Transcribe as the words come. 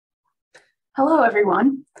Hello,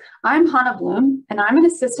 everyone. I'm Hannah Bloom, and I'm an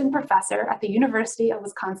assistant professor at the University of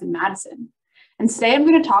Wisconsin-Madison. And today I'm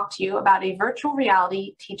going to talk to you about a virtual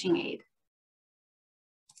reality teaching aid.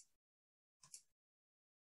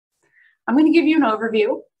 I'm going to give you an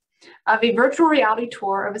overview of a virtual reality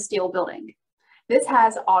tour of a steel building. This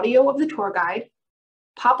has audio of the tour guide,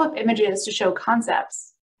 pop-up images to show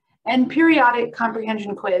concepts, and periodic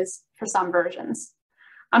comprehension quiz for some versions.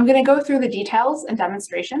 I'm going to go through the details and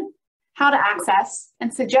demonstration, how to access,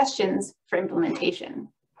 and suggestions for implementation.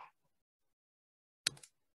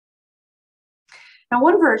 Now,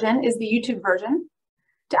 one version is the YouTube version.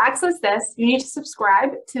 To access this, you need to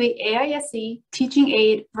subscribe to the AISC Teaching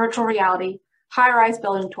Aid Virtual Reality High-Rise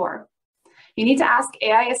Building Tour. You need to ask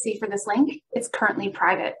AISC for this link. It's currently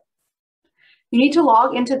private. You need to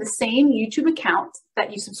log into the same YouTube account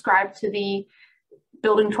that you subscribe to the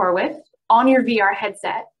building tour with on your VR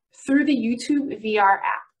headset through the YouTube VR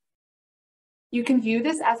app. You can view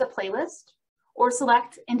this as a playlist or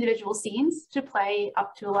select individual scenes to play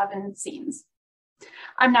up to 11 scenes.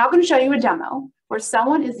 I'm now going to show you a demo where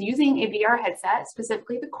someone is using a VR headset,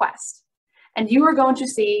 specifically the Quest, and you are going to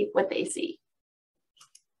see what they see.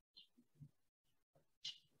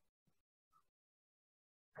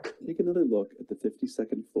 Take another look at the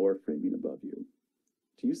 52nd floor framing above you.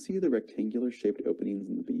 Do you see the rectangular shaped openings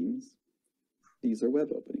in the beams? These are web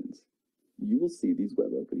openings. You will see these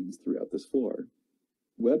web openings throughout this floor.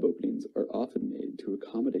 Web openings are often made to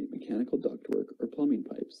accommodate mechanical ductwork or plumbing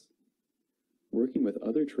pipes. Working with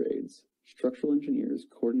other trades, structural engineers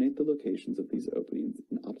coordinate the locations of these openings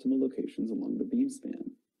in optimal locations along the beam span.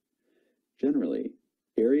 Generally,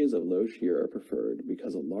 areas of low shear are preferred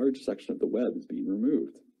because a large section of the web is being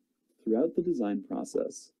removed. Throughout the design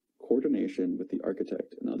process, coordination with the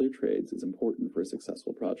architect and other trades is important for a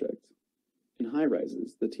successful project. In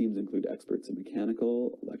high-rises, the teams include experts in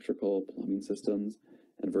mechanical, electrical, plumbing systems,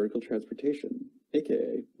 and vertical transportation,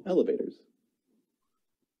 aka elevators.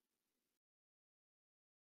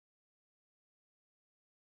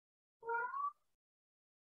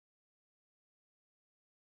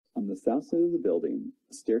 On the south side of the building,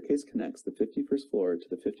 a staircase connects the 51st floor to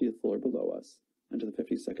the 50th floor below us and to the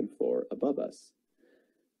 52nd floor above us.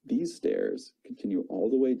 These stairs continue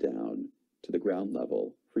all the way down to the ground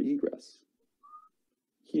level for egress.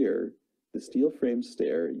 Here, the steel frame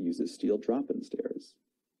stair uses steel drop-in stairs.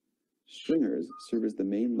 Stringers serve as the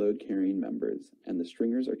main load-carrying members, and the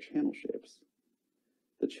stringers are channel shapes.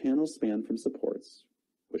 The channels span from supports,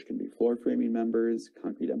 which can be floor framing members,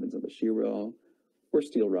 concrete embeds of the shear wall, or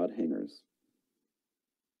steel rod hangers.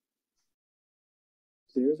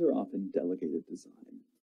 Stairs are often delegated design.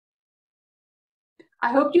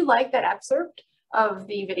 I hope you liked that excerpt of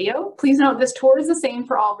the video. Please note this tour is the same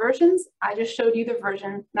for all versions. I just showed you the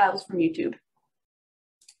version that was from YouTube.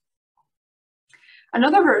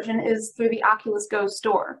 Another version is through the Oculus Go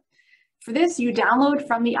store. For this, you download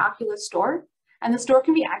from the Oculus store, and the store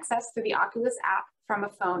can be accessed through the Oculus app from a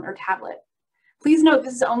phone or tablet. Please note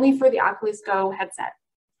this is only for the Oculus Go headset.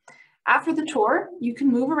 After the tour, you can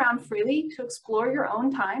move around freely to explore your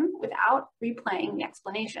own time without replaying the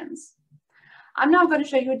explanations. I'm now going to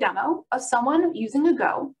show you a demo of someone using a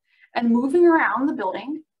Go and moving around the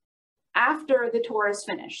building after the tour is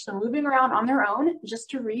finished. So moving around on their own just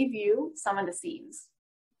to review some of the scenes.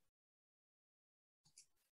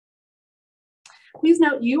 Please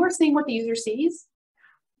note you are seeing what the user sees,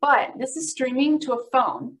 but this is streaming to a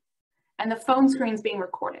phone and the phone screen is being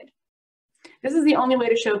recorded. This is the only way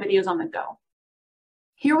to show videos on the go.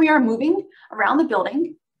 Here we are moving around the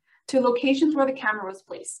building to locations where the camera was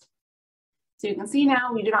placed. So you can see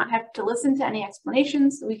now we do not have to listen to any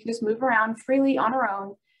explanations. We can just move around freely on our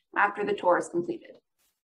own after the tour is completed.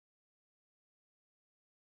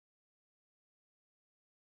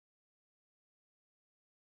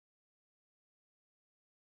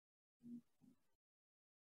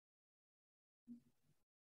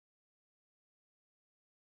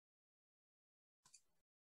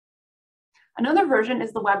 Another version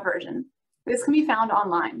is the web version. This can be found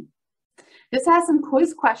online. This has some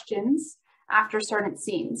quiz questions after certain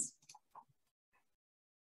scenes.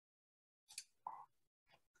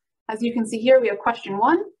 As you can see here, we have question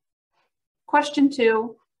 1, question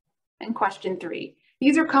 2, and question 3.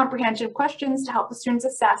 These are comprehension questions to help the students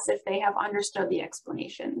assess if they have understood the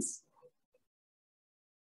explanations.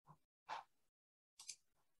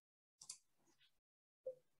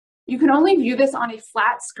 You can only view this on a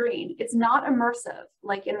flat screen. It's not immersive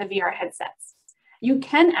like in the VR headsets. You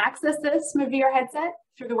can access this from a VR headset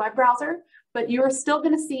through the web browser, but you're still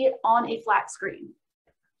going to see it on a flat screen.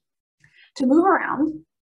 To move around,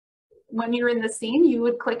 when you're in the scene, you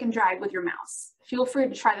would click and drag with your mouse. feel free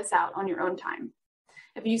to try this out on your own time.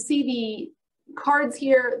 If you see the cards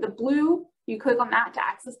here, the blue, you click on that to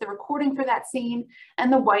access the recording for that scene,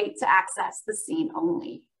 and the white to access the scene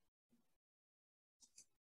only.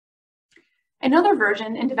 Another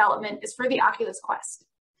version in development is for the Oculus Quest.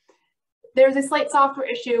 There's a slight software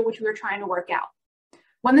issue which we are trying to work out.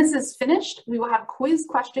 When this is finished, we will have quiz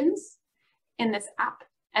questions in this app,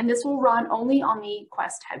 and this will run only on the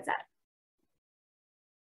Quest headset.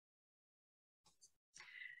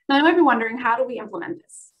 Now you might be wondering, how do we implement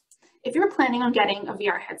this? If you're planning on getting a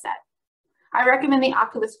VR headset, I recommend the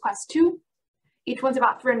Oculus Quest 2. Each one's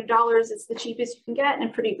about $300. It's the cheapest you can get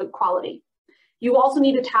and pretty good quality. You also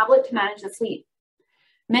need a tablet to manage the fleet.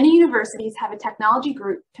 Many universities have a technology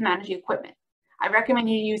group to manage the equipment. I recommend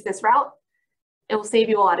you use this route. It will save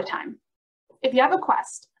you a lot of time. If you have a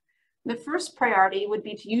Quest, the first priority would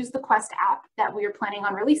be to use the Quest app that we are planning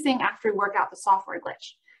on releasing after we work out the software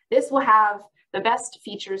glitch. This will have the best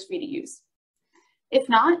features for you to use. If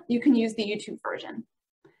not, you can use the YouTube version.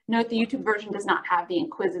 Note the YouTube version does not have the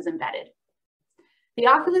quizzes embedded. The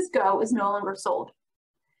Oculus Go is no longer sold.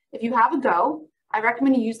 If you have a Go, I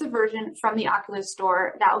recommend you use the version from the Oculus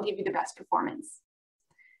store that will give you the best performance.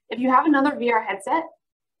 If you have another VR headset,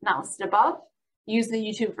 not listed above, use the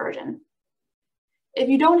YouTube version. If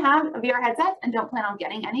you don't have a VR headset and don't plan on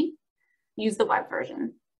getting any, use the web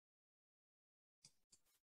version.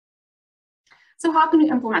 So how can we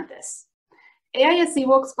implement this? AISC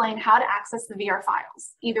will explain how to access the VR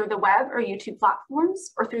files, either the web or YouTube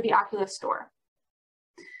platforms or through the Oculus store.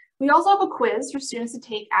 We also have a quiz for students to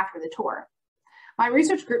take after the tour. My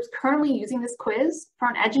research group's currently using this quiz for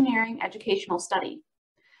an engineering educational study.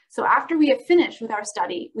 So after we have finished with our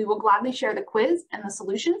study, we will gladly share the quiz and the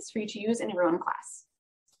solutions for you to use in your own class.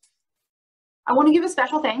 I want to give a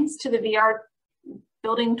special thanks to the VR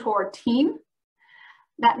building tour team,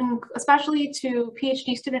 especially to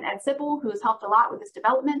PhD student Ed Sipple, who has helped a lot with this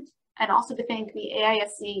development, and also to thank the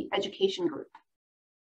AISC education group.